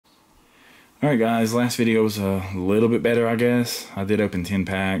Alright guys, last video was a little bit better, I guess. I did open 10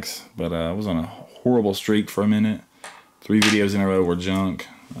 packs, but I was on a horrible streak for a minute. 3 videos in a row were junk.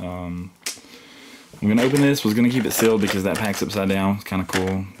 I'm going to open this. Was going to keep it sealed because that pack's upside down. It's kind of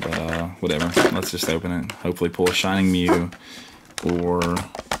cool, but whatever. Let's just open it. Hopefully pull a Shining Mew or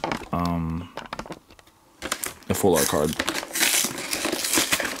a full art card.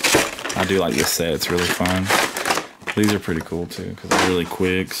 I do like this set. It's really fun. These are pretty cool too because they're really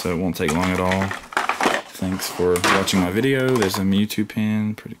quick, so it won't take long at all. Thanks for watching my video. There's a Mewtwo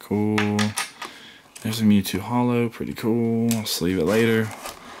pin, pretty cool. There's a Mewtwo holo, pretty cool. I'll sleeve it later.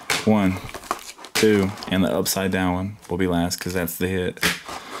 1, 2, and the upside down one will be last because that's the hit.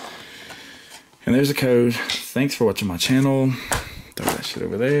 And there's a code. Thanks for watching my channel. Throw that shit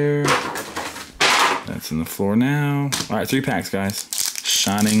over there. That's in the floor now. Alright, 3 packs, guys.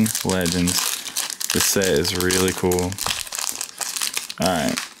 Shining Legends. This set is really cool.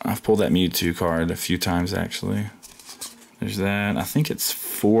 Alright, I've pulled that Mewtwo card a few times actually. There's that. I think it's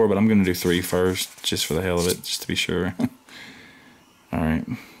 4, but I'm going to do 3 first, just for the hell of it, just to be sure. Alright.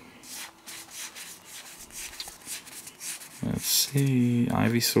 Let's see.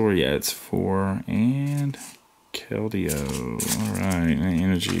 Ivysaur, yeah, it's 4. And Keldeo. Alright,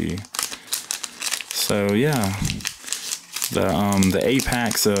 energy. So, yeah. The 8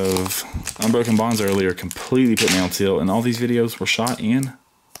 packs of Unbroken Bonds earlier completely put me on tilt, and all these videos were shot in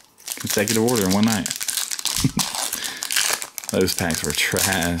consecutive order in one night. Those packs were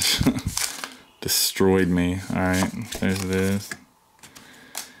trash. Destroyed me. Alright, there's this.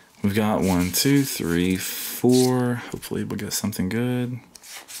 We've got 1, 2, 3, 4. Hopefully we'll get something good.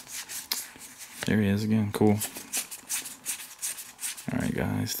 There he is again. Cool. Alright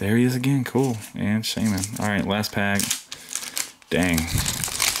guys, there he is again. Cool. And Shaman. Alright, last pack. Dang.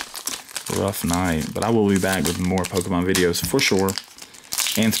 Rough night. But I will be back with more Pokemon videos for sure.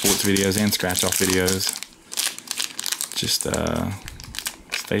 And sports videos and scratch off videos. Just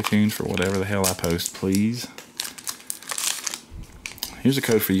stay tuned for whatever the hell I post, please. Here's a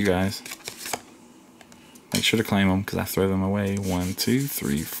code for you guys. Make sure to claim them because I throw them away. 1, 2,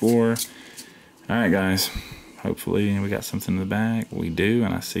 3, 4. Alright guys. Hopefully we got something in the back. We do,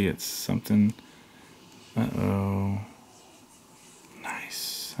 and I see it's something. Uh-oh.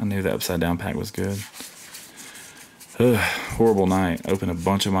 Nice. I knew the upside down pack was good. Ugh, horrible night. Opened a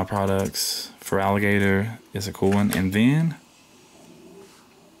bunch of my products. For Alligator is a cool one. And then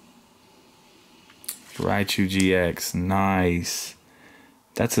Raichu GX. Nice.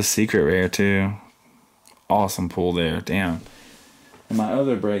 That's a secret rare too. Awesome pull there. Damn. And my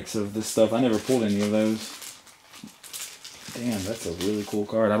other breaks of this stuff, I never pulled any of those. Damn, that's a really cool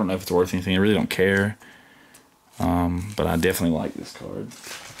card. I don't know if it's worth anything. I really don't care. But I definitely like this card.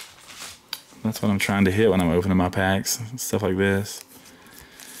 That's what I'm trying to hit when I'm opening my packs. Stuff like this.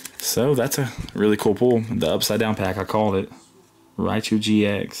 So that's a really cool pull. The upside down pack, I called it. Raichu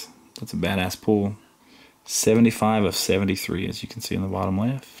GX. That's a badass pull. 75 of 73, as you can see in the bottom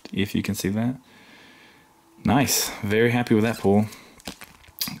left. If you can see that. Nice. Very happy with that pull.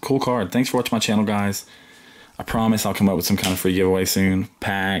 Cool card. Thanks for watching my channel, guys. I promise I'll come up with some kind of free giveaway soon.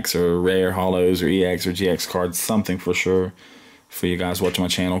 Packs or rare holos or EX or GX cards. Something for sure for you guys watching my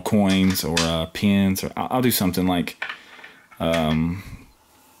channel. Coins or pins. Or I'll do something like, I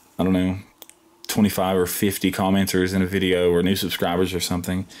don't know, 25 or 50 commenters in a video or new subscribers or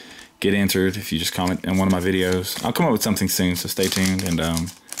something. Get entered if you just comment in one of my videos. I'll come up with something soon, so stay tuned. And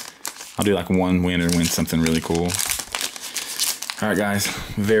I'll do like one winner win something really cool. Alright guys,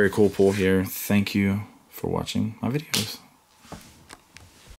 very cool pull here. Thank you for watching my videos.